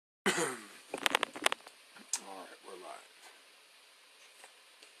Alright, we're live.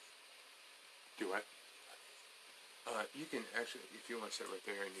 Do what? You can actually, if you want to sit right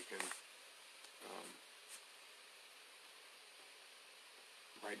there, and you can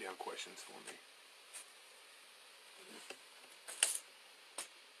write down questions for me.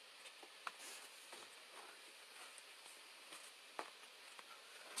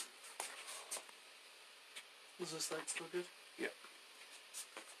 Is this light still good? Yep.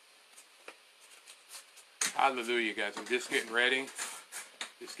 Hallelujah, guys. I'm just getting ready.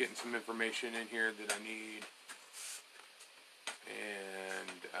 Just getting some information in here that I need. And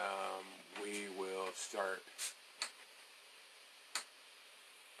we will start.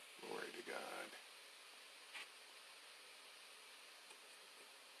 Glory to God.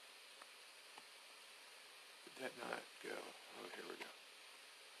 Did that not go? Oh, here we go.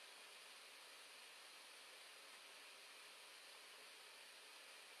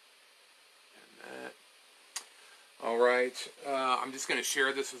 All right, I'm just going to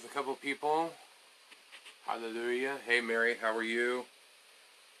share this with a couple people. Hallelujah. Hey, Mary, how are you?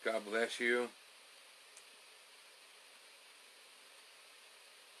 God bless you.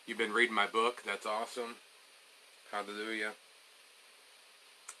 You've been reading my book. That's awesome. Hallelujah.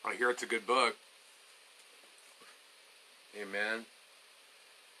 I hear it's a good book. Amen.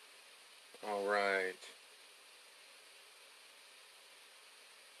 All right.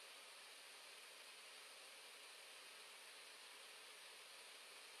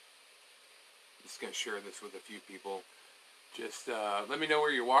 Just going to share this with a few people. Just let me know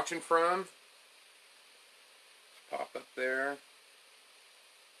where you're watching from. Pop up there.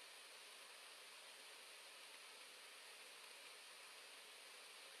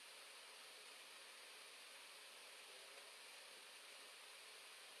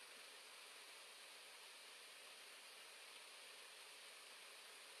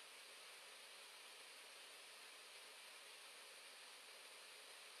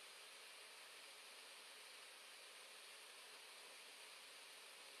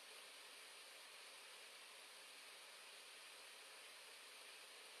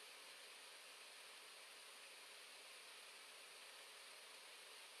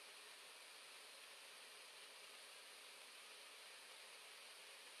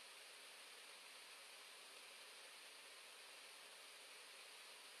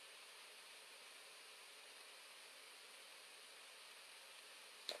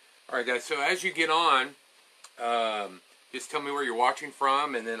 All right, guys, so as you get on, just tell me where you're watching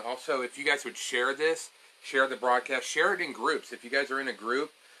from, and then also if you guys would share this, share the broadcast, share it in groups. If you guys are in a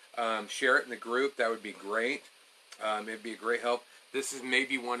group, share it in the group. That would be great. It'd be a great help. This is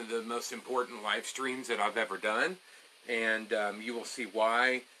maybe one of the most important live streams that I've ever done, and you will see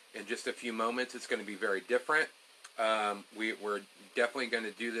why in just a few moments. It's going to be very different. We're definitely going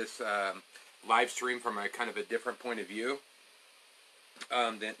to do this live stream from a kind of a different point of view.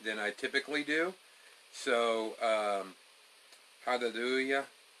 Than I typically do. So, hallelujah.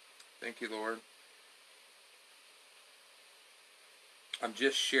 Thank you, Lord. I'm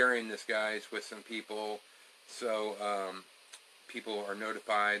just sharing this, guys, with some people. So, people are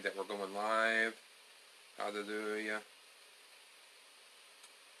notified that we're going live. Hallelujah.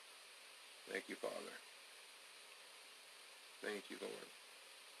 Thank you, Father. Thank you, Lord.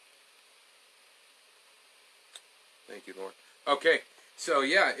 Thank you, Lord. Okay. So,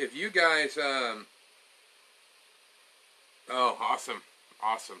 yeah, if you guys, oh, awesome,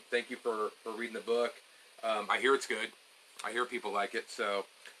 awesome. Thank you for reading the book. I hear it's good. I hear people like it, so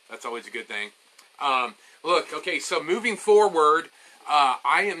that's always a good thing. Look, okay, so moving forward,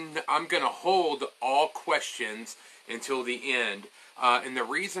 I'm going to hold all questions until the end. And the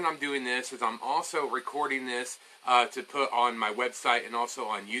reason I'm doing this is I'm also recording this to put on my website and also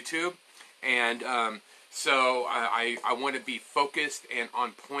on YouTube. And so I want to be focused and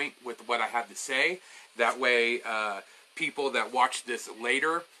on point with what I have to say. That way people that watch this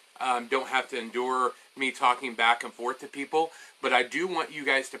later don't have to endure me talking back and forth to people. But I do want you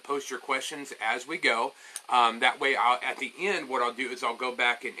guys to post your questions as we go. That way at the end, what I'll do is I'll go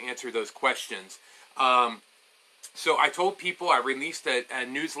back and answer those questions. So I told people I released a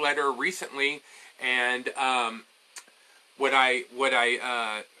newsletter recently, and what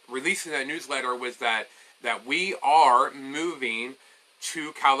I released in that newsletter was that we are moving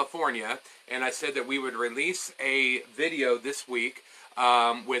to California, and I said that we would release a video this week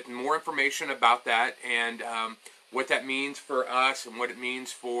with more information about that and what that means for us and what it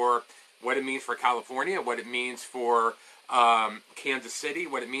means for California, what it means for Kansas City,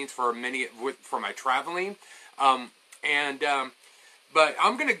 what it means for for my traveling, and But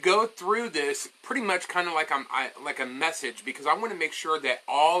I'm going to go through this pretty much kind of like a message, because I want to make sure that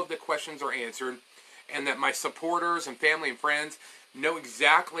all the questions are answered and that my supporters and family and friends know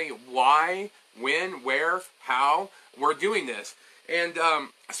exactly why, when, where, how we're doing this. And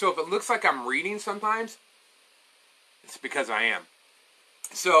so if it looks like I'm reading sometimes, it's because I am.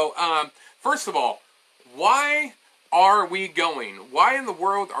 So first of all, why are we going? Why in the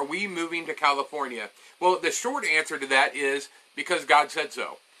world are we moving to California? Well, the short answer to that is because God said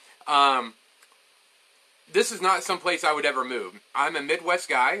so. This is not someplace I would ever move. I'm a Midwest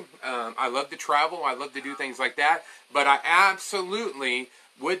guy. I love to travel. I love to do things like that. But I absolutely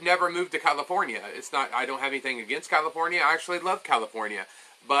would never move to California. It's not. I don't have anything against California. I actually love California.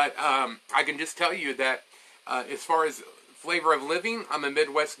 But I can just tell you that as far as flavor of living, I'm a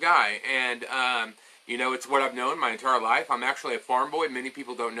Midwest guy. And, you know, it's what I've known my entire life. I'm actually a farm boy. Many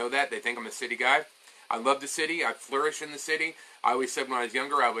people don't know that. They think I'm a city guy. I love the city. I flourish in the city. I always said when I was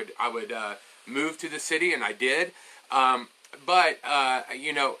younger I would move to the city, and I did. But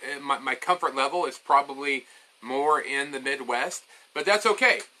you know, my comfort level is probably more in the Midwest, but that's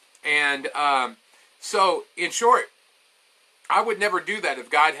okay. And so, in short, I would never do that if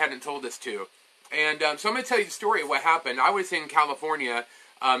God hadn't told us to. And so I'm going to tell you the story of what happened. I was in California.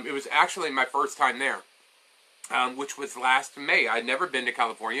 It was actually my first time there, which was last May. I'd never been to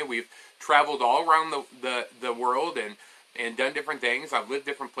California. We've traveled all around the world and done different things. I've lived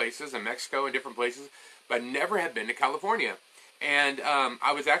different places in Mexico and different places, but never had been to California. And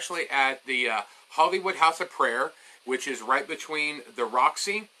I was actually at the Hollywood House of Prayer, which is right between the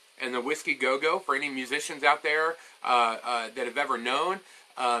Roxy and the Whiskey Go-Go. For any musicians out there that have ever known,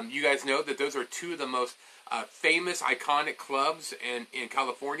 you guys know that those are two of the most famous, iconic clubs in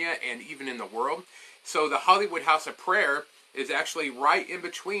California and even in the world. So the Hollywood House of Prayer is actually right in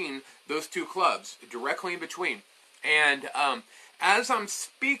between those two clubs, directly in between. And as I'm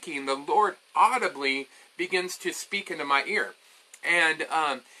speaking, the Lord audibly begins to speak into my ear. And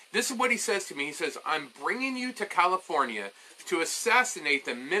this is what he says to me. He says, I'm bringing you to California to assassinate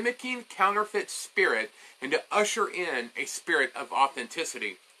the mimicking counterfeit spirit and to usher in a spirit of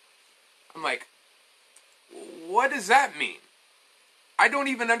authenticity. I'm like, what does that mean? I don't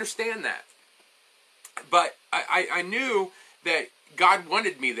even understand that. But I knew that God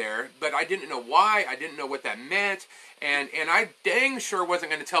wanted me there, but I didn't know why. I didn't know what that meant. And I dang sure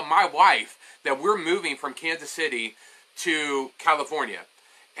wasn't going to tell my wife that we're moving from Kansas City to California.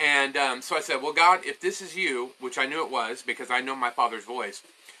 And so I said, well, God, if this is you, which I knew it was because I know my Father's voice,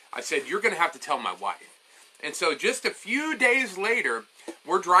 I said, you're going to have to tell my wife. And so just a few days later,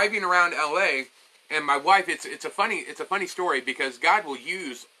 we're driving around L.A., and my wife, it's a funny story because God will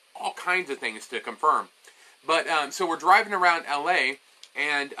use all kinds of things to confirm. But so we're driving around L.A.,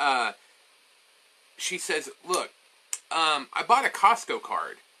 and she says, look, I bought a Costco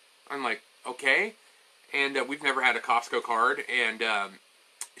card. I'm like, okay. And we've never had a Costco card. And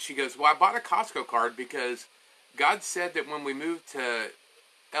she goes, well, I bought a Costco card because God said that when we move to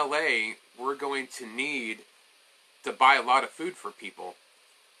L.A., we're going to need to buy a lot of food for people.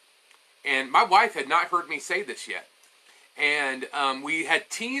 And my wife had not heard me say this yet. And we had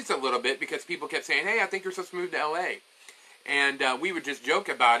teased a little bit because people kept saying, hey, I think you're supposed to move to L.A. And we would just joke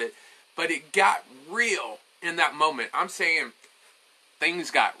about it. But it got real in that moment. I'm saying things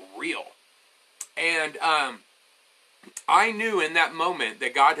got real. And I knew in that moment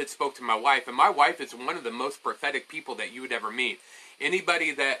that God had spoke to my wife. And my wife is one of the most prophetic people that you would ever meet.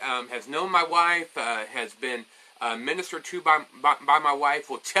 Anybody that has known my wife, has been ministered to by my wife,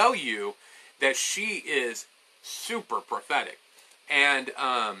 will tell you that she is super prophetic. And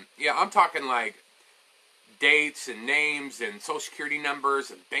yeah, I'm talking like dates and names and social security numbers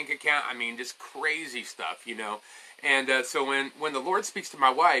and bank account. I mean, just crazy stuff, you know. And so when the Lord speaks to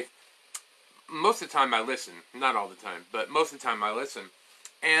my wife, most of the time I listen. Not all the time, but most of the time I listen.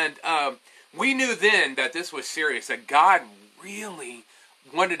 And we knew then that this was serious, that God really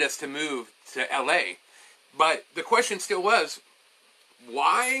wanted us to move to L.A. But the question still was,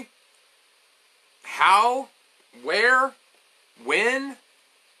 why? How? Where? When?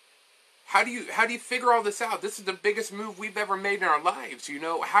 How do you figure all this out? This is the biggest move we've ever made in our lives, you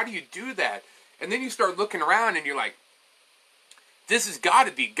know? How do you do that? And then you start looking around and you're like, this has got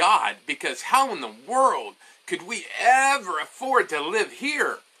to be God, because how in the world could we ever afford to live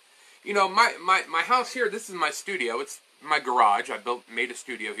here? You know, my house here, this is my studio. It's my garage. I made a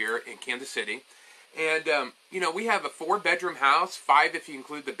studio here in Kansas City. And, you know, we have a 4-bedroom house, 5 if you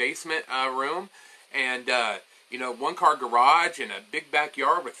include the basement room. And, you know, 1-car garage and a big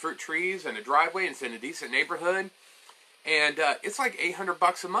backyard with fruit trees and a driveway, and it's in a decent neighborhood. And it's like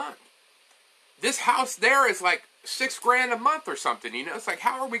 $800 a month. this house there is like $6,000 a month or something. You know, it's like,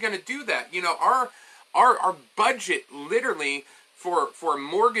 how are we going to do that? You know, our budget literally for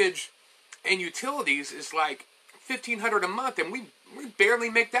mortgage and utilities is like $1,500 a month, and we barely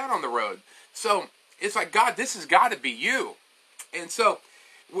make that on the road. So it's like, God, this has got to be you. And so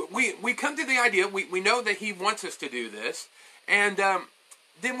we come to the idea, we know that he wants us to do this, and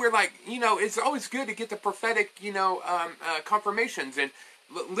then we're like, you know, it's always good to get the prophetic, you know, confirmations. And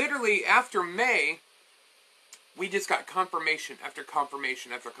literally after May, we just got confirmation after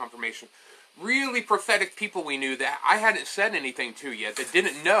confirmation after confirmation. Really prophetic people we knew that I hadn't said anything to yet, that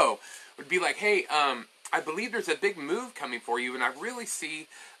didn't know, would be like, hey, I believe there's a big move coming for you, and I really see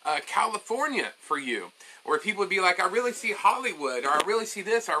California for you. Or people would be like, I really see Hollywood, or I really see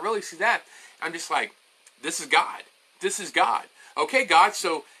this, or I really see that. I'm just like, this is God. This is God. Okay, God,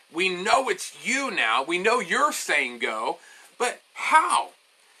 so we know it's you now. We know you're saying go, but how?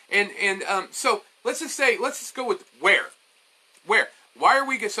 And so let's just go with where. Where? Why are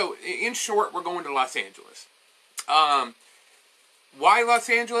we going? So in short, we're going to Los Angeles. Why Los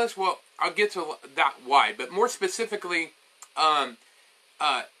Angeles? Well, I'll get to that why, but more specifically,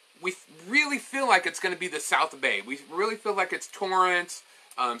 we really feel like it's going to be the South Bay. We really feel like it's Torrance,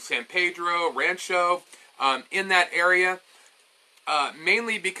 San Pedro, Rancho, in that area.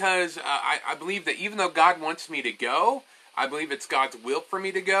 Mainly because I believe that even though God wants me to go, I believe it's God's will for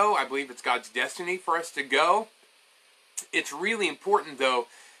me to go. I believe it's God's destiny for us to go. It's really important, though,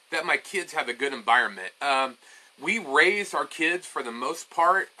 that my kids have a good environment. We raised our kids, for the most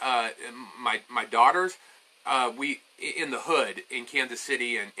part, my daughters, we in the hood in Kansas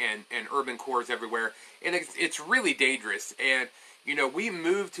City and urban cores everywhere. And it's really dangerous. And, you know, we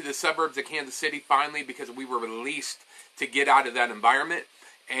moved to the suburbs of Kansas City finally because we were released to get out of that environment.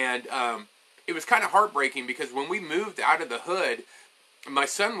 And it was kind of heartbreaking because when we moved out of the hood, my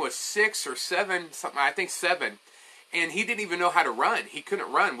son was 6 or 7, something, I think 7, and he didn't even know how to run. He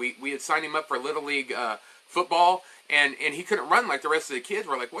couldn't run. We had signed him up for Little League football, and he couldn't run like the rest of the kids.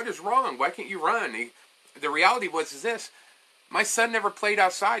 We're like, what is wrong? Why can't you run? The reality was this: my son never played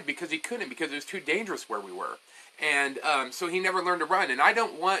outside because he couldn't, because it was too dangerous where we were. And so he never learned to run. And I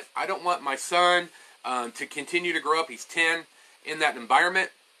don't want my son to continue to grow up. He's 10 in that environment.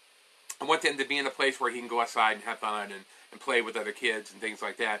 I want them to be in a place where he can go outside and have fun and play with other kids and things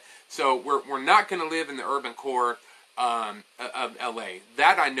like that. So we're not going to live in the urban core of LA.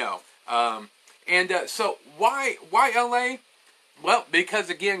 That I know. So why LA? Well, because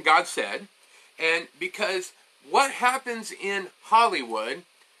again, God said, and because what happens in Hollywood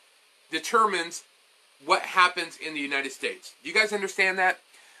determines what happens in the United States. Do you guys understand that?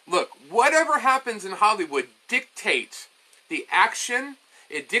 Look, whatever happens in Hollywood dictates the action,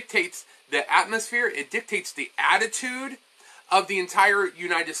 it dictates the atmosphere, it dictates the attitude of the entire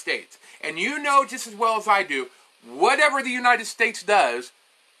United States. And you know just as well as I do, whatever the United States does,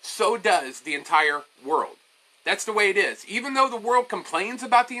 so does the entire world. That's the way it is. Even though the world complains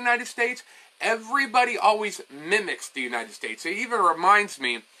about the United States, everybody always mimics the United States. It even reminds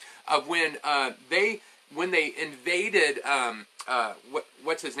me of when they invaded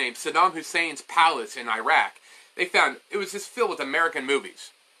what's his name, Saddam Hussein's palace in Iraq. They found it was just filled with American movies.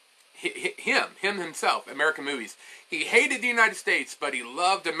 Him himself, American movies. He hated the United States, but he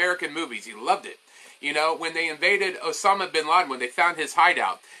loved American movies. He loved it. You know, when they invaded Osama bin Laden, when they found his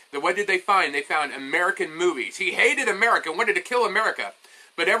hideout, what did they find? They found American movies. He hated America, wanted to kill America,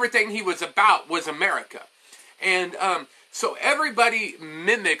 but everything he was about was America. And so everybody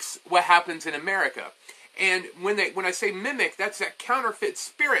mimics what happens in America. And when I say mimic, that's that counterfeit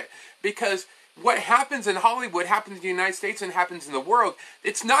spirit, because what happens in Hollywood happens in the United States and happens in the world.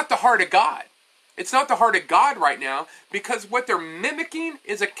 It's not the heart of God. It's not the heart of God right now, because what they're mimicking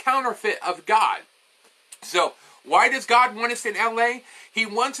is a counterfeit of God. So why does God want us in LA? He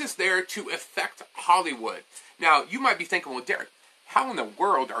wants us there to affect Hollywood. Now, you might be thinking, well, Derek, how in the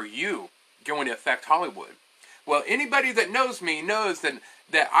world are you going to affect Hollywood? Well, anybody that knows me knows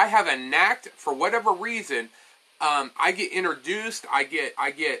that I have a knack, for whatever reason, I get introduced, I get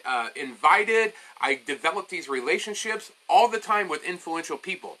invited, I develop these relationships all the time with influential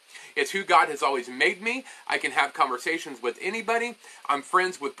people. It's who God has always made me. I can have conversations with anybody. I'm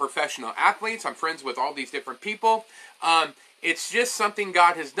friends with professional athletes. I'm friends with all these different people. It's just something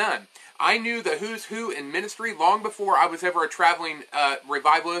God has done. I knew the who's who in ministry long before I was ever a traveling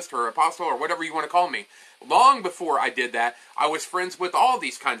revivalist or apostle or whatever you want to call me. Long before I did that, I was friends with all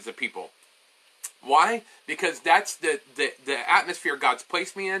these kinds of people. Why? Because that's the atmosphere God's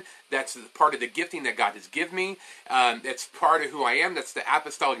placed me in. That's part of the gifting that God has given me. That's part of who I am. That's the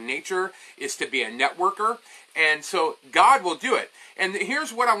apostolic nature, is to be a networker. And so God will do it. And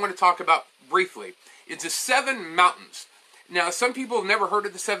here's what I want to talk about briefly. It's the 7 mountains. Now, some people have never heard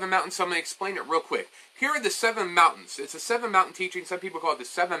of the 7 mountains, so I'm going to explain it real quick. Here are the 7 mountains. It's a 7 mountain teaching. Some people call it the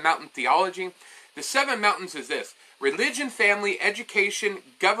 7 mountain theology. The 7 mountains is this: religion, family, education,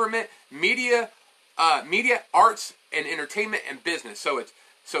 government, media, arts, and entertainment, and business. So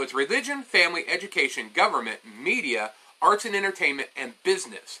it's religion, family, education, government, media, arts and entertainment, and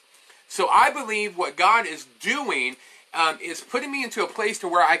business. So I believe what God is doing is putting me into a place to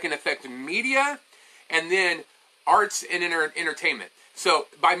where I can affect media and then arts and entertainment. So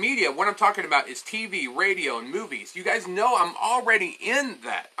by media, what I'm talking about is TV, radio, and movies. You guys know I'm already in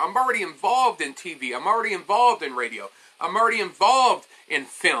that. I'm already involved in TV. I'm already involved in radio. I'm already involved in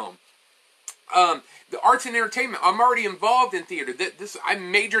film. The arts and entertainment, I'm already involved in theater. I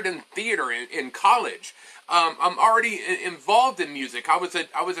majored in theater in college. I'm already involved in music. I was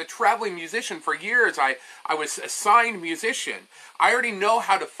a traveling musician for years. I was a signed musician. I already know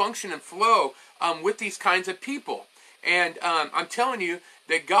how to function and flow with these kinds of people. And I'm telling you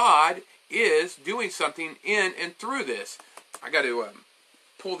that God is doing something in and through this. I got to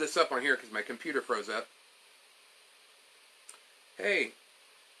pull this up on here because my computer froze up. Hey.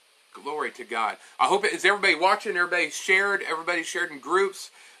 Glory to God. I hope is everybody watching? Everybody shared in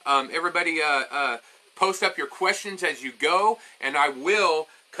groups. Everybody post up your questions as you go, and I will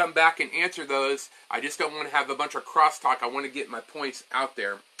come back and answer those. I just don't want to have a bunch of crosstalk. I want to get my points out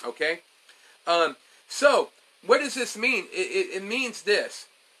there. Okay? So, what does this mean? It means this.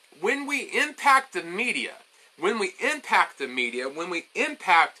 When we impact the media, when we impact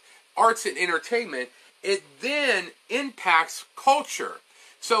arts and entertainment, it then impacts culture.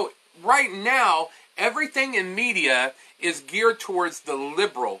 So, right now, everything in media is geared towards the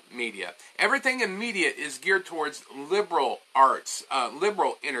liberal media. Everything in media is geared towards liberal arts,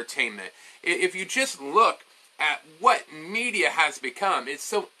 liberal entertainment. If you just look at what media has become, it's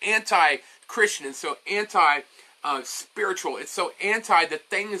so anti-Christian, it's so anti-spiritual, it's so anti the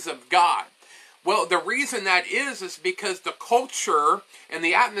things of God. Well, the reason that is because the culture and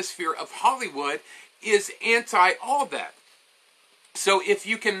the atmosphere of Hollywood is anti all that. So if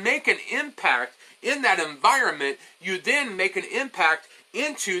you can make an impact in that environment, you then make an impact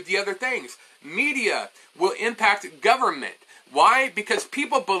into the other things. Media will impact government. Why? Because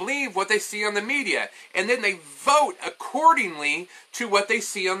people believe what they see on the media, and then they vote accordingly to what they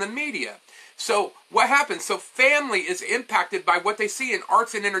see on the media. So what happens? So family is impacted by what they see in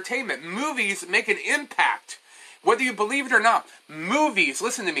arts and entertainment. Movies make an impact. Whether you believe it or not, movies,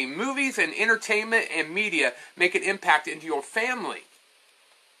 listen to me, movies and entertainment and media make an impact into your family.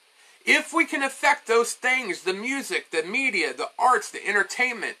 If we can affect those things, the music, the media, the arts, the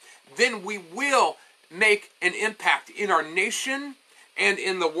entertainment, then we will make an impact in our nation and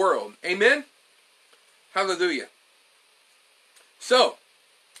in the world. Amen? Hallelujah. So,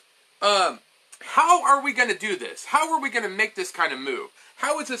 how are we going to do this? How are we going to make this kind of move?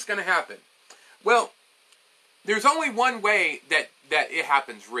 How is this going to happen? Well, there's only one way that it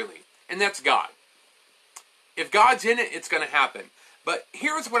happens, really, and that's God. If God's in it, it's going to happen. But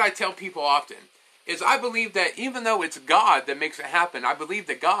here's what I tell people often, is I believe that even though it's God that makes it happen, I believe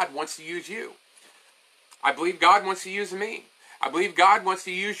that God wants to use you. I believe God wants to use me. I believe God wants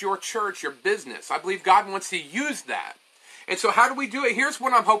to use your church, your business. I believe God wants to use that. And so how do we do it? Here's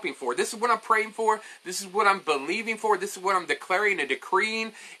what I'm hoping for. This is what I'm praying for. This is what I'm believing for. This is what I'm declaring and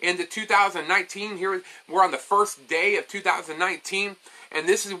decreeing into 2019. Here we're on the first day of 2019. And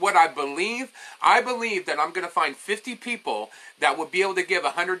this is what I believe. I believe that I'm going to find 50 people that will be able to give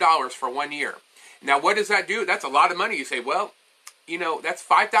 $100 for 1 year. Now, what does that do? That's a lot of money. You say, well, you know, that's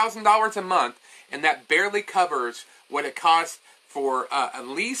 $5,000 a month, and that barely covers what it costs for a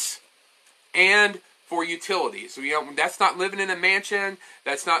lease and for utilities. So, you know, that's not living in a mansion.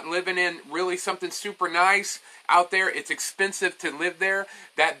 That's not living in really something super nice out there. It's expensive to live there.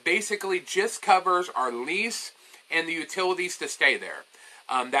 That basically just covers our lease and the utilities to stay there.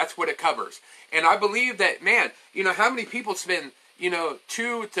 That's what it covers. And I believe that, man, you know, how many people spend, you know,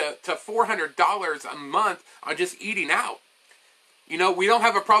 $200 to $400 a month on just eating out? You know, we don't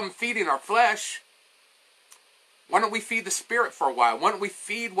have a problem feeding our flesh. Why don't we feed the Spirit for a while? Why don't we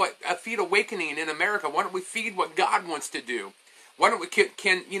feed feed awakening in America? Why don't we feed what God wants to do? Why don't we,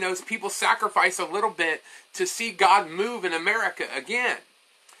 can you know, people sacrifice a little bit to see God move in America again?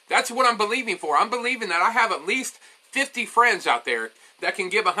 That's what I'm believing for. I'm believing that I have at least 50 friends out there that can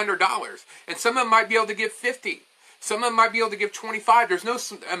give $100. And some of them might be able to give 50. Some of them might be able to give 25. There's no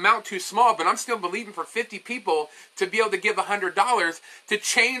amount too small, but I'm still believing for 50 people to be able to give $100 to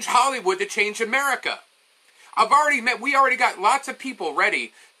change Hollywood, to change America. We already got lots of people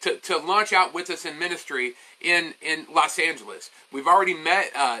ready to launch out with us in ministry in Los Angeles. We've already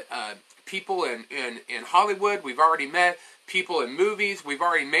met people in Hollywood we've already met, people in movies, we've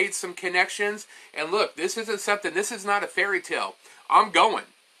already made some connections. And look, this isn't something, this is not a fairy tale. I'm going.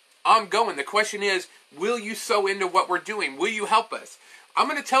 The question is, will you sow into what we're doing? Will you help us? I'm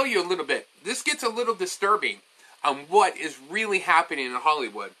going to tell you a little bit. This gets a little disturbing on what is really happening in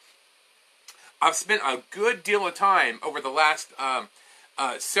Hollywood. I've spent a good deal of time over the last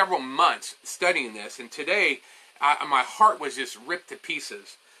several months studying this, and today my heart was just ripped to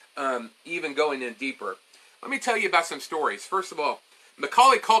pieces, even going in deeper. Let me tell you about some stories. First of all,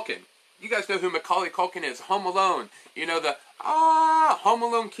 Macaulay Culkin. You guys know who Macaulay Culkin is. Home Alone. You know the Home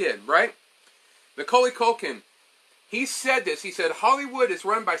Alone kid, right? Macaulay Culkin, he said this. He said, Hollywood is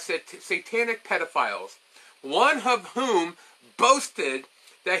run by satanic pedophiles, one of whom boasted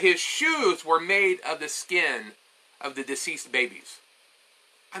that his shoes were made of the skin of the deceased babies.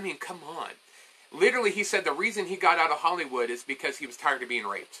 I mean, come on. Literally, he said the reason he got out of Hollywood is because he was tired of being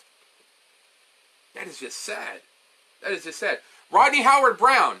raped. That is just sad. That is just sad. Rodney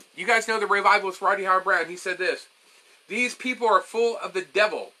Howard-Browne. You guys know the revivalist Rodney Howard-Browne. He said this. These people are full of the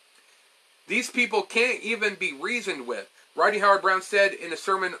devil. These people can't even be reasoned with. Rodney Howard-Browne said in a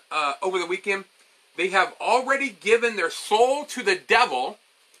sermon over the weekend, they have already given their soul to the devil.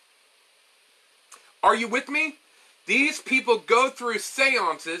 Are you with me? These people go through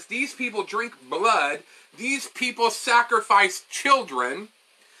seances. These people drink blood. These people sacrifice children.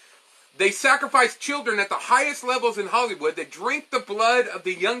 They sacrifice children at the highest levels in Hollywood. They drink the blood of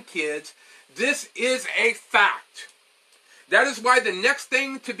the young kids. This is a fact. That is why the next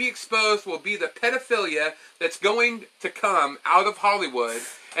thing to be exposed will be the pedophilia that's going to come out of Hollywood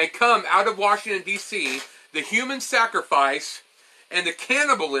and come out of Washington, D.C. The human sacrifice and the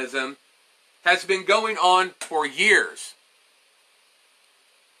cannibalism has been going on for years.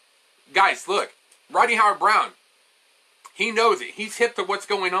 Guys, look. Rodney Howard-Browne, he knows it. He's hip to what's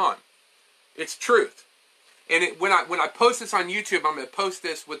going on. It's truth. And when I post this on YouTube, I'm going to post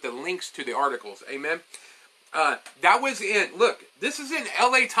this with the links to the articles. Amen? That was in, look, this is in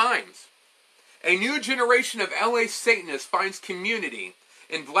LA Times. A new generation of LA Satanists finds community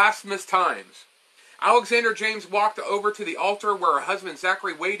in blasphemous times. Alexander James walked over to the altar where her husband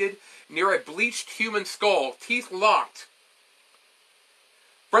Zachary waited near a bleached human skull, teeth locked.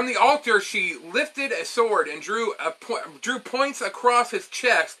 From the altar, she lifted a sword and drew points across his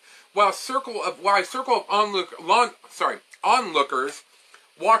chest while a circle of onlookers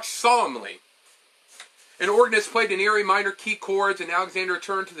watched solemnly. An organist played an eerie minor key chords, and Alexander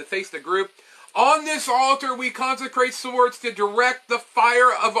turned to face the group. On this altar, we consecrate swords to direct the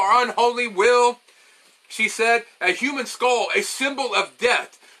fire of our unholy will, she said. A human skull, a symbol of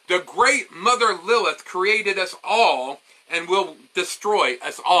death. The great Mother Lilith created us all and will destroy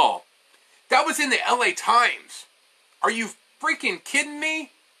us all. That was in the LA Times. Are you freaking kidding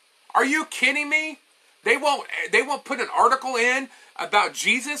me? Are you kidding me? They won't put an article in about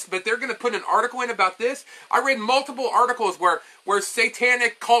Jesus, but they're going to put an article in about this. I read multiple articles where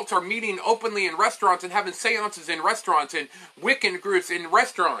satanic cults are meeting openly in restaurants and having seances in restaurants and Wiccan groups in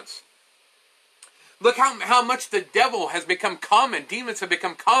restaurants. Look how much the devil has become common. Demons have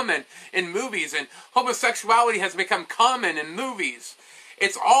become common in movies, and homosexuality has become common in movies.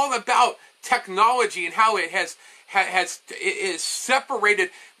 It's all about technology and how it is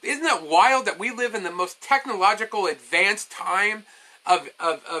separated. Isn't it wild that we live in the most technological, advanced time of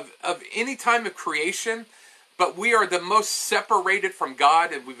any time of creation, but we are the most separated from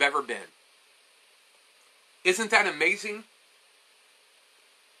God that we've ever been? Isn't that amazing?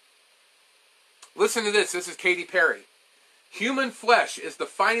 Listen to this. This is Katy Perry. Human flesh is the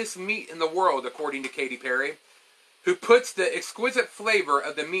finest meat in the world, according to Katy Perry, who puts the exquisite flavor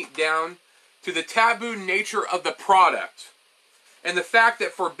of the meat down to the taboo nature of the product and the fact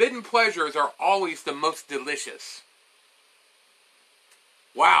that forbidden pleasures are always the most delicious.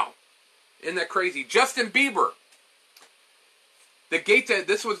 Wow. Isn't that crazy? Justin Bieber.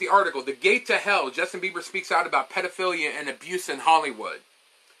 This was the article. The Gate to Hell. Justin Bieber speaks out about pedophilia and abuse in Hollywood.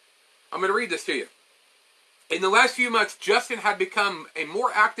 I'm going to read this to you. In the last few months, Justin had become a more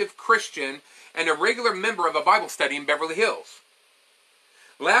active Christian and a regular member of a Bible study in Beverly Hills.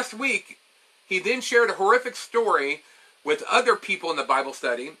 Last week, he then shared a horrific story with other people in the Bible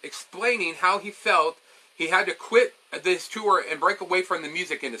study, explaining how he felt he had to quit this tour and break away from the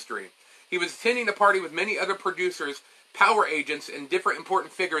music industry. He was attending a party with many other producers, power agents, and different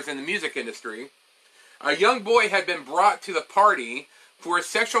important figures in the music industry. A young boy had been brought to the party for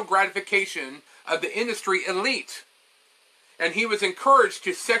sexual gratification of the industry elite, and he was encouraged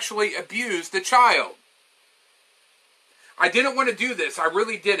to sexually abuse the child. I didn't want to do this. I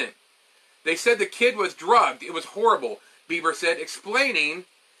really didn't. They said the kid was drugged. It was horrible, Bieber said, explaining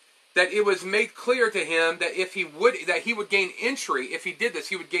that it was made clear to him that he would gain entry. If he did this,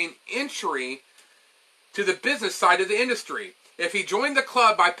 he would gain entry to the business side of the industry. If he joined the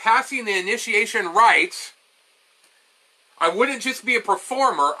club by passing the initiation rites, I wouldn't just be a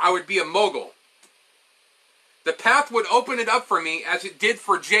performer, I would be a mogul. The path would open it up for me as it did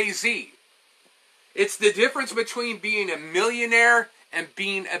for Jay-Z. It's the difference between being a millionaire and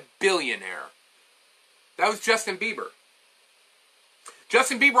being a billionaire. That was Justin Bieber.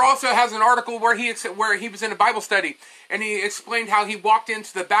 Justin Bieber also has an article where he was in a Bible study, and he explained how he walked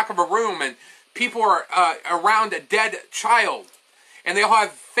into the back of a room and people are around a dead child, and they all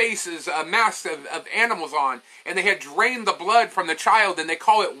have faces, masks of animals on, and they had drained the blood from the child, and they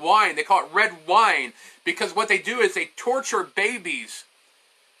call it wine. They call it red wine, because what they do is they torture babies,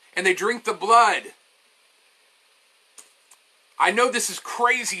 and they drink the blood. I know this is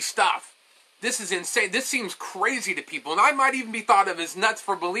crazy stuff. This is insane. This seems crazy to people, and I might even be thought of as nuts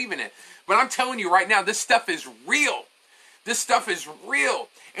for believing it. But I'm telling you right now, this stuff is real. This stuff is real.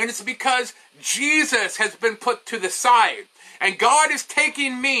 And it's because Jesus has been put to the side. And God is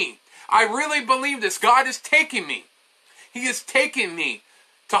taking me. I really believe this. God is taking me. He is taking me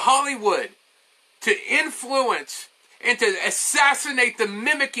to Hollywood to influence and to assassinate the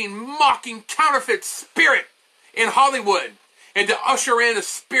mimicking, mocking, counterfeit spirit in Hollywood. And to usher in a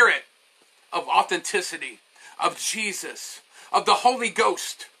spirit of authenticity, of Jesus, of the Holy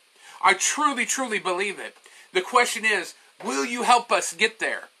Ghost. I truly, truly believe it. The question is, will you help us get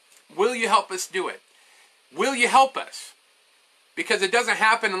there? Will you help us do it? Will you help us? Because it doesn't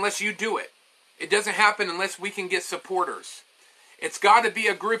happen unless you do it. It doesn't happen unless we can get supporters. It's got to be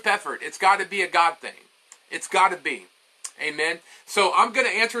a group effort. It's got to be a God thing. It's got to be. Amen. So I'm going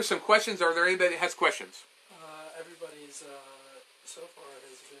to answer some questions. Are there anybody that has questions? Everybody's so far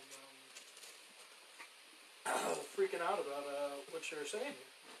has been freaking out about what you're saying here.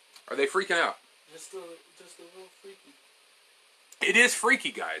 Are they freaking out? Just a little freaky. It is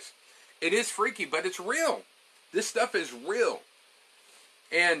freaky, guys. It is freaky, but it's real. This stuff is real.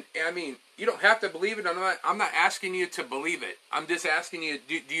 And I mean, you don't have to believe it. I'm not asking you to believe it. I'm just asking you,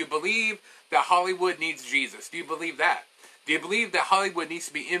 do you believe that Hollywood needs Jesus? Do you believe that? Do you believe that Hollywood needs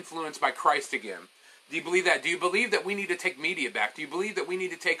to be influenced by Christ again? Do you believe that? Do you believe that we need to take media back? Do you believe that we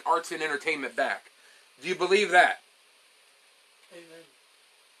need to take arts and entertainment back? Do you believe that? Amen.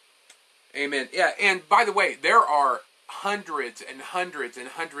 Amen. Yeah, and by the way, there are hundreds and hundreds and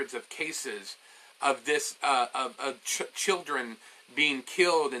hundreds of cases of this, children being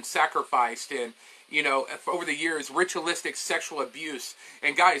killed and sacrificed, and over the years, ritualistic sexual abuse.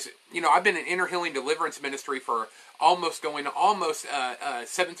 And guys, I've been in inner healing deliverance ministry for almost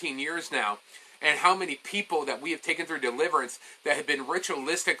 17 years now. And how many people that we have taken through deliverance that have been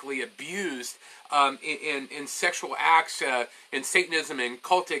ritualistically abused in sexual acts, in Satanism, and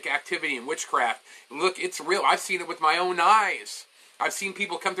cultic activity and witchcraft. Look, it's real. I've seen it with my own eyes. I've seen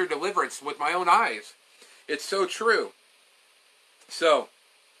people come through deliverance with my own eyes. It's so true. So,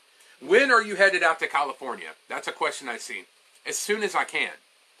 when are you headed out to California? That's a question I see. As soon as I can.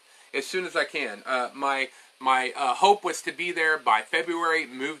 As soon as I can. My hope was to be there by February.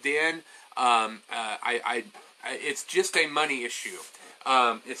 Moved in. It's just a money issue.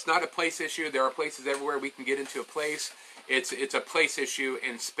 It's not a place issue. There are places everywhere we can get into a place. It's a place issue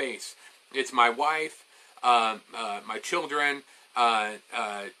in space. It's my wife, my children,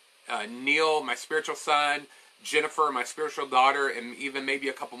 Neil, my spiritual son, Jennifer, my spiritual daughter, and even maybe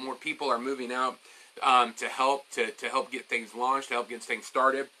a couple more people are moving out to help get things launched, to help get things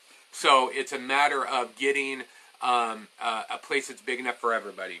started. So it's a matter of getting a place that's big enough for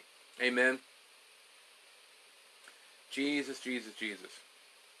everybody. Amen. Jesus, Jesus, Jesus.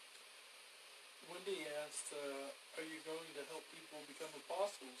 Wendy asked, are you going to help people become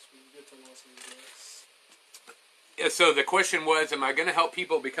apostles when you get to Los Angeles? Yeah, so the question was, am I going to help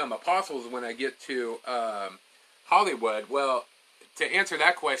people become apostles when I get to Hollywood? Well, to answer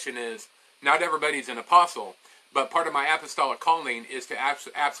that question is, not everybody's an apostle, but part of my apostolic calling is to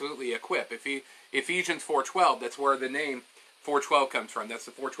absolutely equip. Ephesians 4:12, that's where the name 412 comes from. That's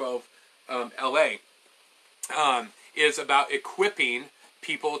the 412 LA. Is about equipping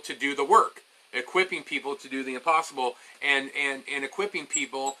people to do the work, equipping people to do the impossible, and equipping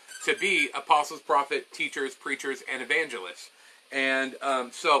people to be apostles, prophets, teachers, preachers, and evangelists. And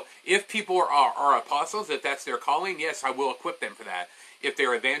so if people are apostles, if that's their calling, yes, I will equip them for that. If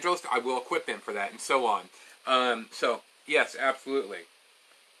they're evangelists, I will equip them for that, and so on. So, yes, absolutely.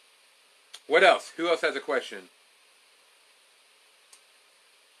 What else? Who else has a question?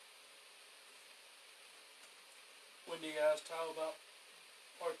 Wendy asked, how about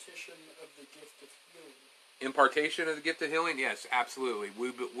partition of the gift of healing? Impartation of the gift of healing? Yes, absolutely.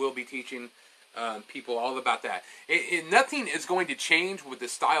 We'll be teaching people all about that. Nothing is going to change with the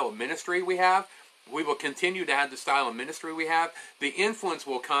style of ministry we have. We will continue to have the style of ministry we have. The influence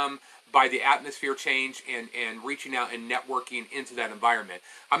will come by the atmosphere change and reaching out and networking into that environment.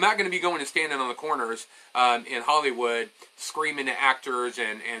 I'm not going to be going and standing on the corners in Hollywood screaming at actors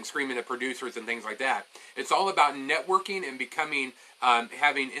and screaming at producers and things like that. It's all about networking and becoming,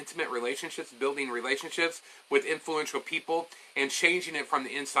 having intimate relationships, building relationships with influential people, and changing it from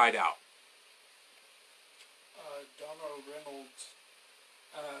the inside out. Donna Reynolds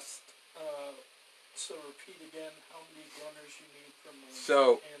asked, so repeat again how many runners you need per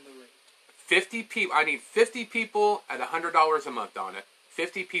month and the rate. 50 people. I need 50 people at $100 a month on it.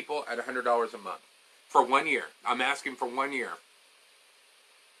 50 people at $100 a month for 1 year. I'm asking for 1 year.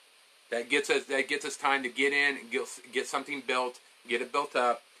 That gets us time to get in, get something built, get it built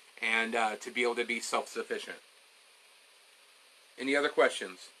up, and to be able to be self-sufficient. Any other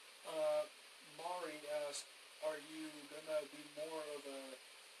questions? Mari asked, are you gonna be more of a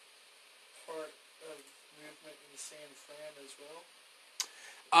part of movement in San Fran as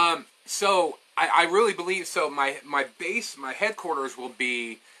well? So I really believe so. My base, my headquarters will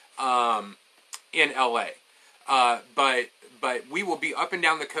be in LA, but we will be up and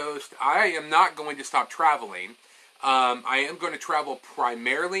down the coast. I am not going to stop traveling. I am going to travel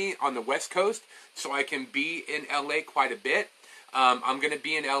primarily on the West Coast, so I can be in LA quite a bit. I'm going to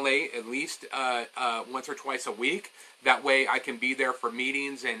be in LA at least once or twice a week. That way I can be there for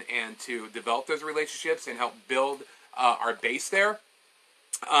meetings and to develop those relationships and help build our base there.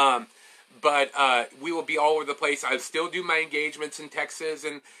 But we will be all over the place. I still do my engagements in Texas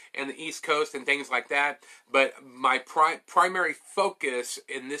and the East Coast and things like that. But my primary focus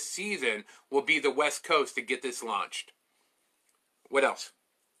in this season will be the West Coast to get this launched. What else?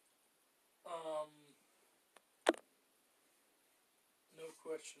 No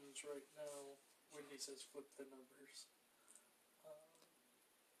questions right now. Wendy says flip the numbers.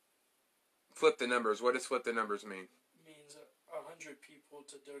 Flip the numbers. What does flip the numbers mean? Means 100 people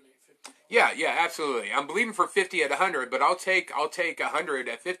to donate $50. Yeah, absolutely. I'm believing for 50 at 100, but I'll take 100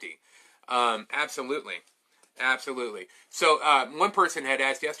 at 50. Absolutely. So one person had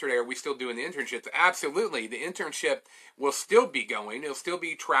asked yesterday, are we still doing the internships? Absolutely. The internship will still be going. It'll still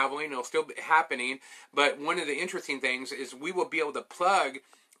be traveling. It'll still be happening. But one of the interesting things is we will be able to plug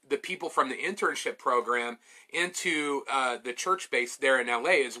the people from the internship program into the church base there in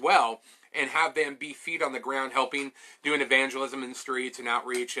LA as well, and have them be feet on the ground helping, doing evangelism in the streets and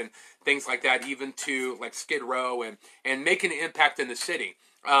outreach and things like that, even to like Skid Row and making an impact in the city.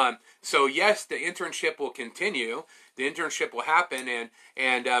 So yes, the internship will continue. The internship will happen.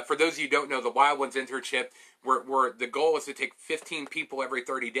 And for those of you who don't know, the Wild Ones internship, where the goal is to take 15 people every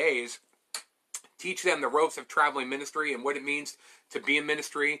 30 days, teach them the ropes of traveling ministry and what it means to be in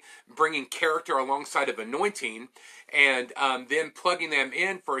ministry, bringing character alongside of anointing, and then plugging them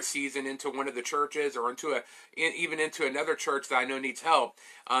in for a season into one of the churches or even into another church that I know needs help,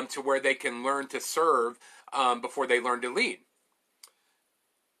 to where they can learn to serve before they learn to lead.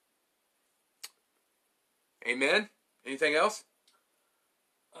 Amen? Anything else?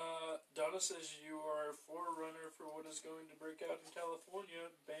 Donna says you are a forerunner for what is going to break out in California.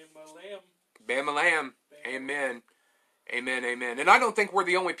 Bama Lamb. Bama Lamb. Amen. Amen. And I don't think we're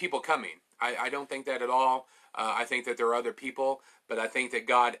the only people coming. I don't think that at all. I think that there are other people, but I think that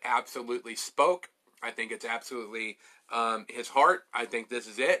God absolutely spoke. I think it's absolutely his heart. I think this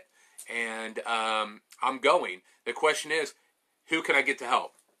is it. And I'm going. The question is, who can I get to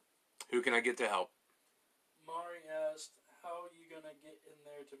help? Who can I get to help? Mari asked, how are you going to get in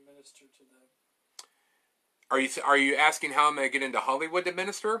there to minister to them? Are you asking how I'm going to get into Hollywood to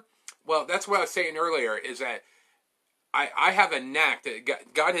minister? Well, that's what I was saying earlier, is that I have a knack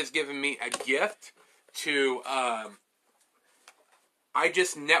that God has given me a gift to, I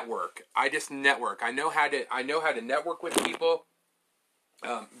just network. I know how to network with people.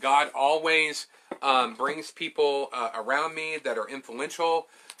 God always brings people around me that are influential.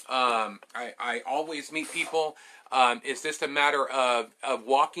 I always meet people. It's just a matter of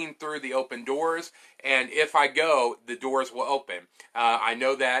walking through the open doors, and if I go, the doors will open. I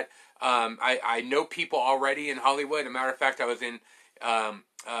know that. I know people already in Hollywood. As a matter of fact, I was in a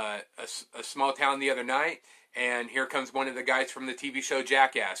small town the other night, and here comes one of the guys from the TV show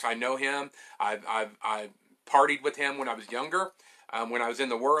Jackass. I know him. I've partied with him when I was younger. When I was in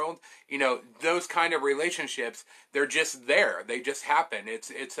the world, those kind of relationships, they're just there. They just happen.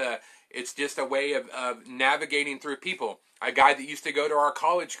 It's just a way of navigating through people. A guy that used to go to our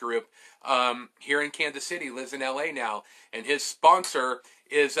college group here in Kansas City lives in LA now, and his sponsor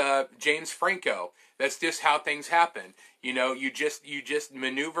is James Franco. That's just how things happen. You know, you just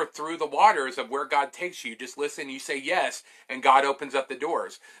maneuver through the waters of where God takes you. Just listen, you say yes, and God opens up the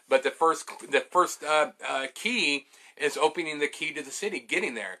doors. But the first key is opening the key to the city,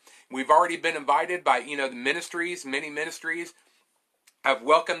 getting there. We've already been invited by, the ministries, many ministries have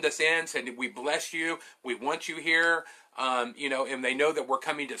welcomed us in, said, we bless you, we want you here, and they know that we're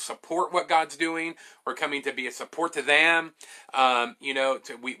coming to support what God's doing, we're coming to be a support to them,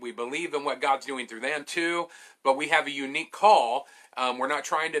 we believe in what God's doing through them too, but we have a unique call. We're not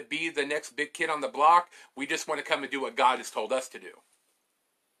trying to be the next big kid on the block, we just want to come and do what God has told us to do.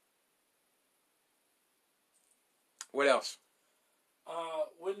 What else?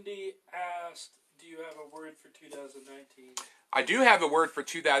 Wendy asked, do you have a word for 2019? I do have a word for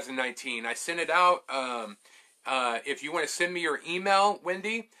 2019. I sent it out. If you want to send me your email,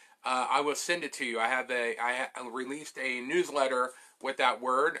 Wendy, I will send it to you. I released a newsletter with that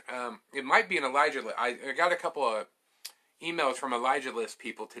word. It might be an Elijah list. I got a couple of emails from Elijah list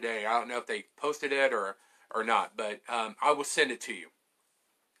people today. I don't know if they posted it or not, but I will send it to you.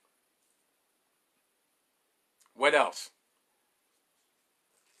 What else?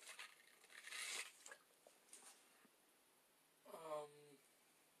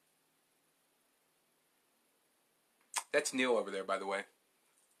 That's Neil over there, by the way.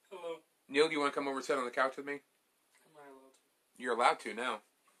 Hello. Neil, do you want to come over and sit on the couch with me? Am I allowed to? You're allowed to now.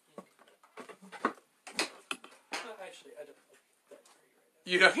 Actually, I don't look that great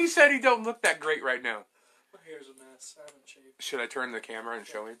right now. He said he don't look that great right now. My hair's a mess. I haven't shaved. Should I turn the camera and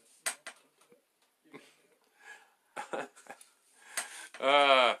show him?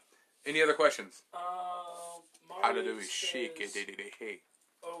 Any other questions? How to do a chic? Hey.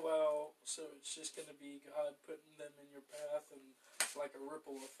 Oh wow! So it's just going to be God putting them in your path and like a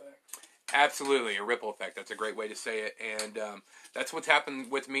ripple effect. Absolutely, a ripple effect. That's a great way to say it, and that's what's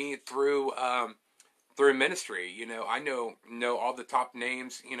happened with me through ministry. I know all the top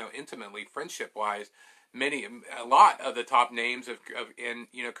names, intimately, friendship wise. A lot of the top names in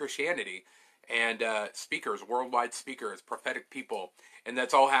Christianity, and speakers, worldwide speakers, prophetic people, and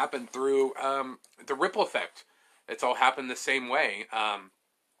that's all happened through the ripple effect. It's all happened the same way.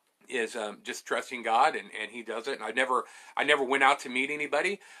 Is just trusting God, and He does it. And I never went out to meet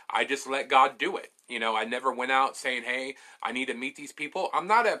anybody. I just let God do it. I never went out saying, "Hey, I need to meet these people." I'm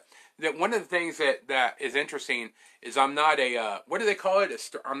not one of the things that is interesting is I'm not what do they call it?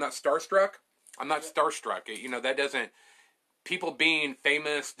 I'm not starstruck. I'm not starstruck. That doesn't. People being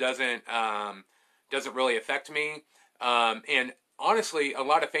famous doesn't really affect me. And honestly, a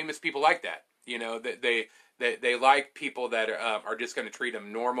lot of famous people like that. They like people that are just going to treat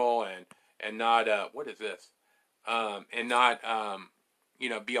them normal and not what is this and not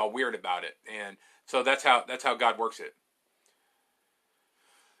be all weird about it, and so that's how God works it.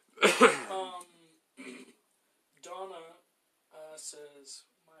 Donna says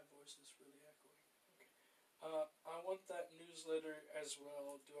my voice is really echoing. Okay. I want that newsletter as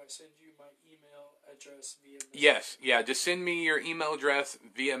well. Do I send you my email address via Messenger? Yes, yeah. Just send me your email address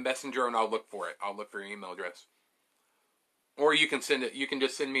via Messenger, and I'll look for it. I'll look for your email address. Or you can send it. You can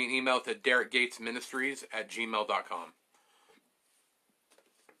just send me an email to DerekGatesMinistries@gmail.com.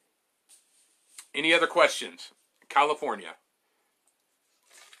 Any other questions? California.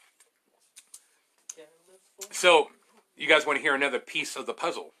 So, you guys want to hear another piece of the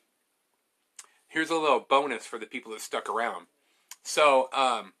puzzle? Here's a little bonus for the people that stuck around. So,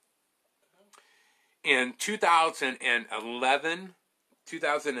 in 2011,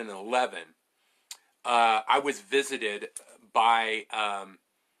 I was visited by an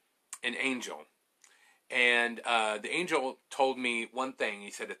angel. And the angel told me one thing. He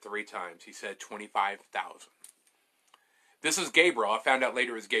said it 3 times. He said 25,000. This is Gabriel. I found out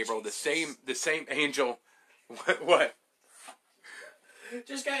later it was Gabriel. The same angel. What?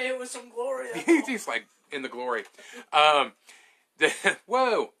 Just got hit with some glory. He's like in the glory.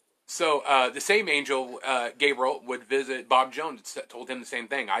 Whoa. So the same angel, Gabriel, would visit Bob Jones. Told him the same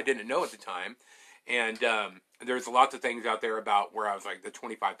thing. I didn't know at the time. And there's lots of things out there about where I was like the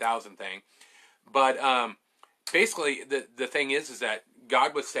 25,000 thing. But basically, the thing is that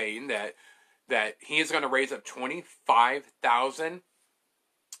God was saying that He is going to raise up 25,000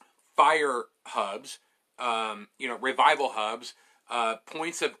 fire hubs, revival hubs,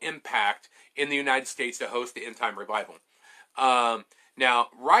 points of impact in the United States to host the end time revival. Now,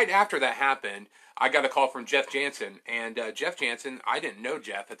 right after that happened, I got a call from Jeff Jansen, and Jeff Jansen, I didn't know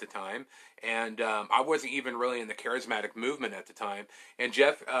Jeff at the time, and I wasn't even really in the charismatic movement at the time, and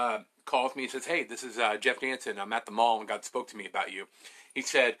Jeff calls me and says, "Hey, this is Jeff Jansen. I'm at the mall, and God spoke to me about you." He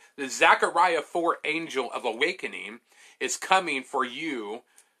said, the Zechariah 4 angel of awakening is coming for you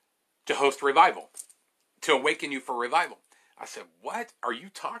to host revival, to awaken you for revival. I said, what are you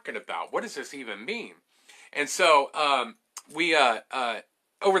talking about? What does this even mean? And so we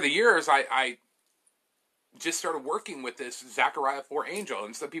over the years, I just started working with this Zechariah 4 angel.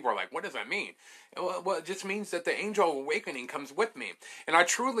 And some people are like, what does that mean? Well, it just means that the angel of awakening comes with me. And I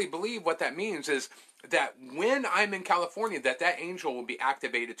truly believe what that means is that when I'm in California, that angel will be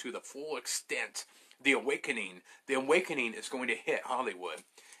activated to the full extent. The awakening is going to hit Hollywood.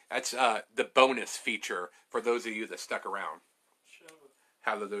 That's the bonus feature for those of you that stuck around. Sure.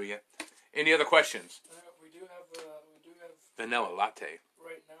 Hallelujah. Any other questions? We do have Vanilla latte.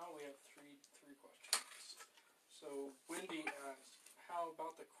 right now. We have three questions. So Wendy asked, "How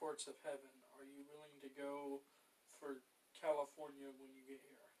about the courts of heaven? Are you willing to go for California when you get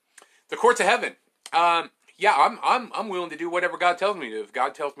here?" The courts of heaven. Yeah, I'm willing to do whatever God tells me to. If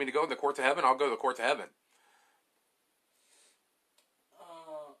God tells me to go to the courts of heaven, I'll go to the courts of heaven.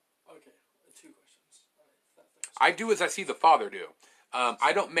 Okay, two questions. I do as I see the Father do.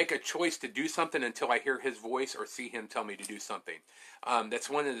 I don't make a choice to do something until I hear His voice or see Him tell me to do something. That's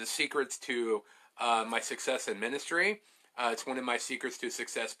one of the secrets to my success in ministry. It's one of my secrets to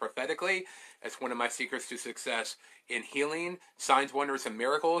success prophetically. It's one of my secrets to success in healing, signs, wonders, and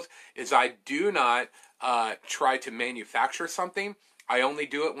miracles, is I do not try to manufacture something. I only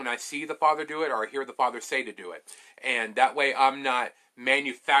do it when I see the Father do it or I hear the Father say to do it. And that way I'm not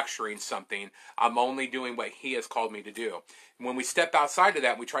manufacturing something. I'm only doing what He has called me to do. When we step outside of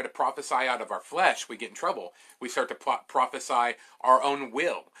that, we try to prophesy out of our flesh, we get in trouble. We start to prophesy our own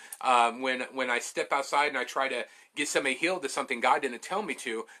will. When I step outside and I try to get somebody healed to something God didn't tell me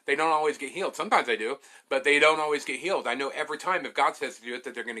to, they don't always get healed. Sometimes I do, but they don't always get healed. I know every time if God says to do it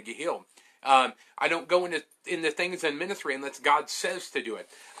that they're going to get healed. I don't go into things in ministry unless God says to do it.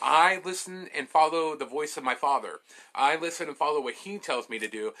 I listen and follow the voice of my Father. I listen and follow what He tells me to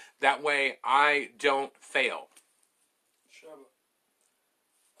do. That way I don't fail. Shabba.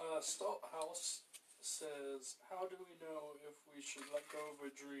 Stouthouse says, "How do we know if we should let go of a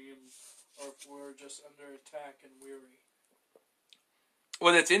dream or if we're just under attack and weary?"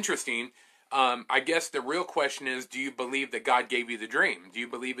 Well, that's interesting. I guess the real question is, do you believe that God gave you the dream? Do you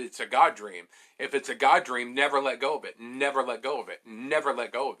believe it's a God dream? If it's a God dream, never let go of it. Never let go of it. Never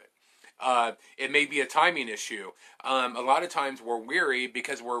let go of it. It may be a timing issue. A lot of times we're weary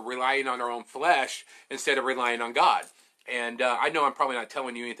because we're relying on our own flesh instead of relying on God. And I know I'm probably not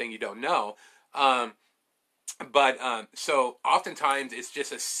telling you anything you don't know. But so oftentimes it's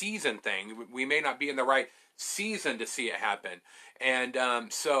just a season thing. We may not be in the right season to see it happen.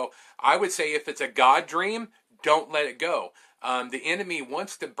 And so I would say if it's a God dream, don't let it go. The enemy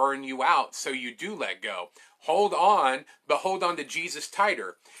wants to burn you out, so you do let go. Hold on, but hold on to Jesus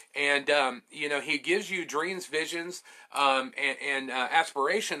tighter. And, He gives you dreams, visions, and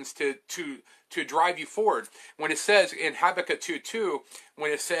aspirations to drive you forward. When it says in Habakkuk 2:2,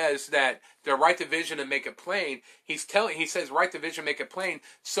 when it says that to write the vision and make it plain, he says write the vision, make it plain,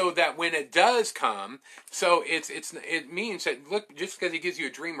 so that when it does come, so it means that, look, just because He gives you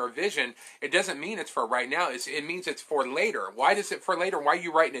a dream or vision, it doesn't mean it's for right now. It means it's for later. Why does it for later? Why are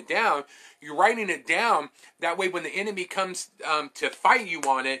you writing it down? You're writing it down that way when the enemy comes to fight you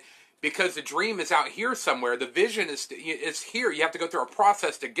on it, because the dream is out here somewhere, the vision is here. You have to go through a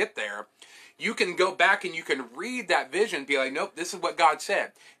process to get there. You can go back and you can read that vision and be like, nope, this is what God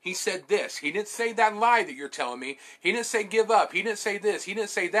said. He said this. He didn't say that lie that you're telling me. He didn't say give up. He didn't say this. He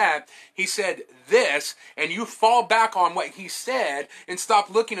didn't say that. He said this, and you fall back on what He said and stop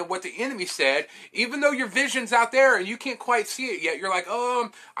looking at what the enemy said, even though your vision's out there and you can't quite see it yet. You're like,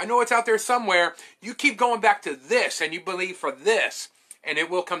 oh, I know it's out there somewhere. You keep going back to this and you believe for this, and it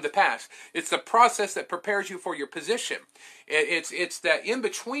will come to pass. It's the process that prepares you for your position. It's that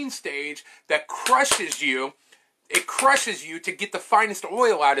in-between stage that crushes you. It crushes you to get the finest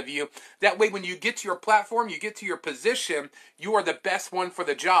oil out of you. That way when you get to your platform, you get to your position, you are the best one for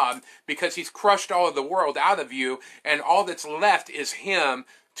the job, because He's crushed all of the world out of you, and all that's left is Him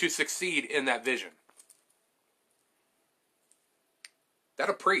to succeed in that vision.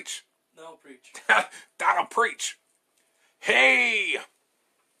 That'll preach. That'll preach. That'll preach. Hey!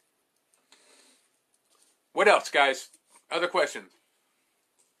 What else, guys? Other questions?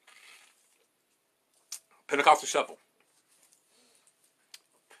 Pentecostal shuffle.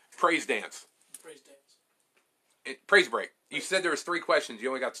 Praise dance. Praise dance. Praise break. You said there was 3 questions. You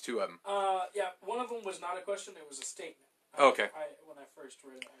only got to 2 of them. Yeah, one of them was not a question. It was a statement. Okay. When I first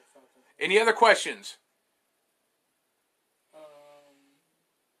read it, I thought that. Any other questions?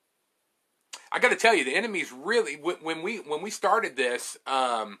 I got to tell you, the enemy's really, when we started this,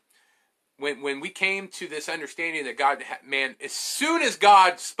 when we came to this understanding that God, man, as soon as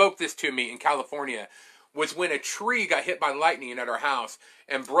God spoke this to me in California, was when a tree got hit by lightning at our house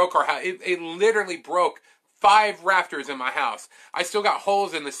and broke our house. It literally broke 5 rafters in my house. I still got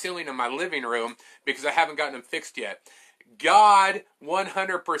holes in the ceiling in my living room because I haven't gotten them fixed yet. God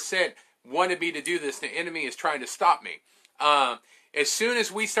 100% wanted me to do this. The enemy is trying to stop me. As soon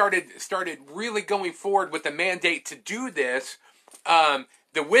as we started really going forward with the mandate to do this,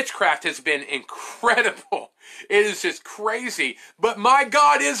 the witchcraft has been incredible. It is just crazy. But my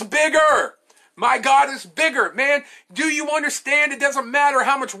God is bigger. My God is bigger, man. Do you understand? It doesn't matter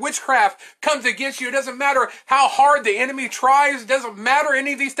how much witchcraft comes against you. It doesn't matter how hard the enemy tries. It doesn't matter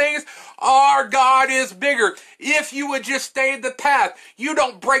any of these things. Our God is bigger. If you would just stay in the path, you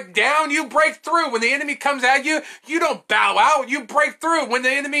don't break down, you break through. When the enemy comes at you, you don't bow out, you break through. When the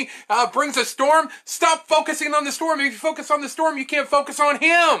enemy brings a storm, stop focusing on the storm. If you focus on the storm, you can't focus on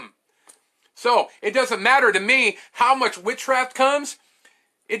him. So it doesn't matter to me how much witchcraft comes.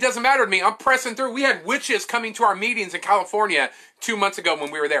 It doesn't matter to me. I'm pressing through. We had witches coming to our meetings in California 2 months ago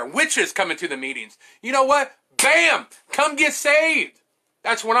when we were there. Witches coming to the meetings. You know what? Bam! Come get saved.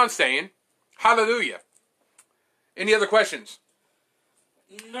 That's what I'm saying. Hallelujah. Any other questions?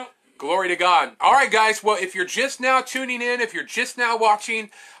 No. Glory to God. All right, guys. Well, if you're just now tuning in, if you're just now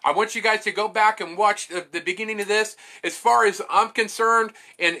watching, I want you guys to go back and watch the beginning of this. As far as I'm concerned,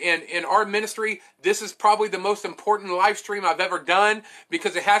 in our ministry, this is probably the most important live stream I've ever done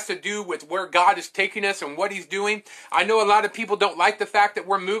because it has to do with where God is taking us and what he's doing. I know a lot of people don't like the fact that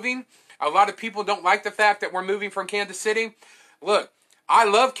we're moving. A lot of people don't like the fact that we're moving from Kansas City. Look, I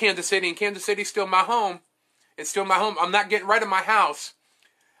love Kansas City, and Kansas City's still my home. It's still my home. I'm not getting rid of my house.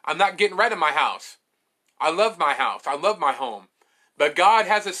 I'm not getting rid of my house. I love my house. I love my home. But God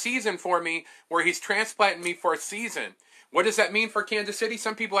has a season for me where he's transplanting me for a season. What does that mean for Kansas City?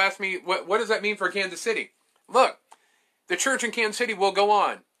 Some people ask me, what does that mean for Kansas City? Look, the church in Kansas City will go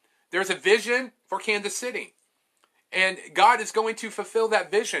on. There's a vision for Kansas City. And God is going to fulfill that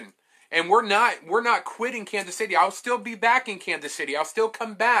vision. And we're not quitting Kansas City. I'll still be back in Kansas City. I'll still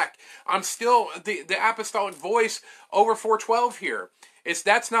come back. I'm still the apostolic voice over 412 here.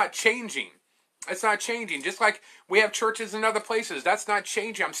 That's not changing. It's not changing. Just like we have churches in other places, that's not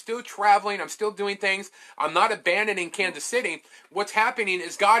changing. I'm still traveling. I'm still doing things. I'm not abandoning Kansas City. What's happening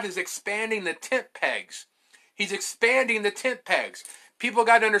is God is expanding the tent pegs. He's expanding the tent pegs. People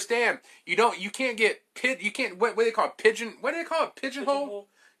got to understand. You can't get what do they call it? Pigeonhole?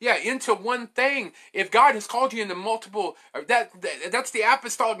 Yeah, into one thing. If God has called you into multiple, that's the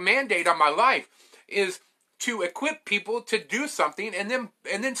apostolic mandate on my life, is to equip people to do something and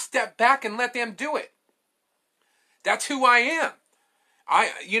then step back and let them do it. That's who I am.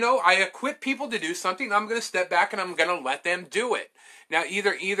 I equip people to do something. I'm going to step back and I'm going to let them do it. Now,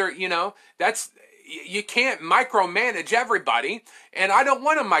 either you can't micromanage everybody, and I don't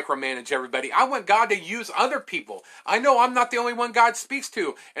want to micromanage everybody. I want God to use other people. I know I'm not the only one God speaks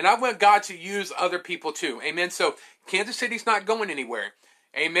to, and I want God to use other people too. Amen. So Kansas City's not going anywhere.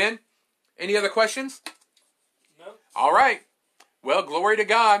 Amen. Any other questions? No. All right. Well, glory to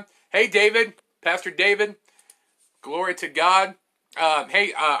God. Hey, David, Pastor David, glory to God.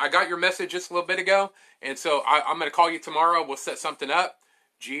 I got your message just a little bit ago, and so I'm going to call you tomorrow. We'll set something up.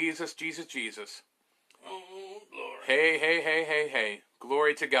 Jesus, Jesus, Jesus. Oh, Lord. Hey.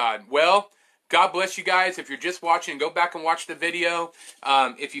 Glory to God. Well, God bless you guys. If you're just watching, go back and watch the video.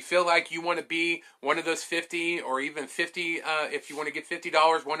 If you feel like you want to be one of those 50 or even 50, if you want to get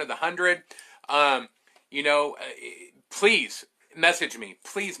 $50, one of the 100, please message me.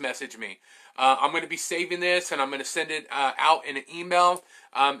 Please message me. I'm going to be saving this, and I'm going to send it out in an email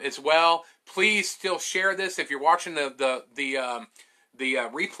as well. Please still share this. If you're watching the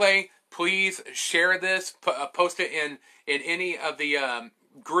replay, please share this. Post it in any of the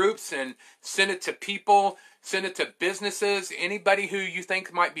groups and send it to people. Send it to businesses, anybody who you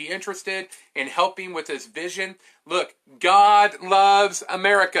think might be interested in helping with this vision. Look, God loves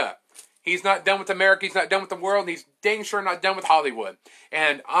America. He's not done with America. He's not done with the world. He's dang sure not done with Hollywood.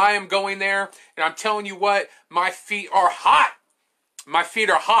 And I am going there, and I'm telling you what, my feet are hot. My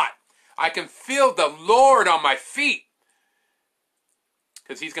feet are hot. I can feel the Lord on my feet,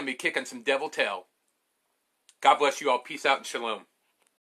 because he's going to be kicking some devil tail. God bless you all. Peace out and shalom.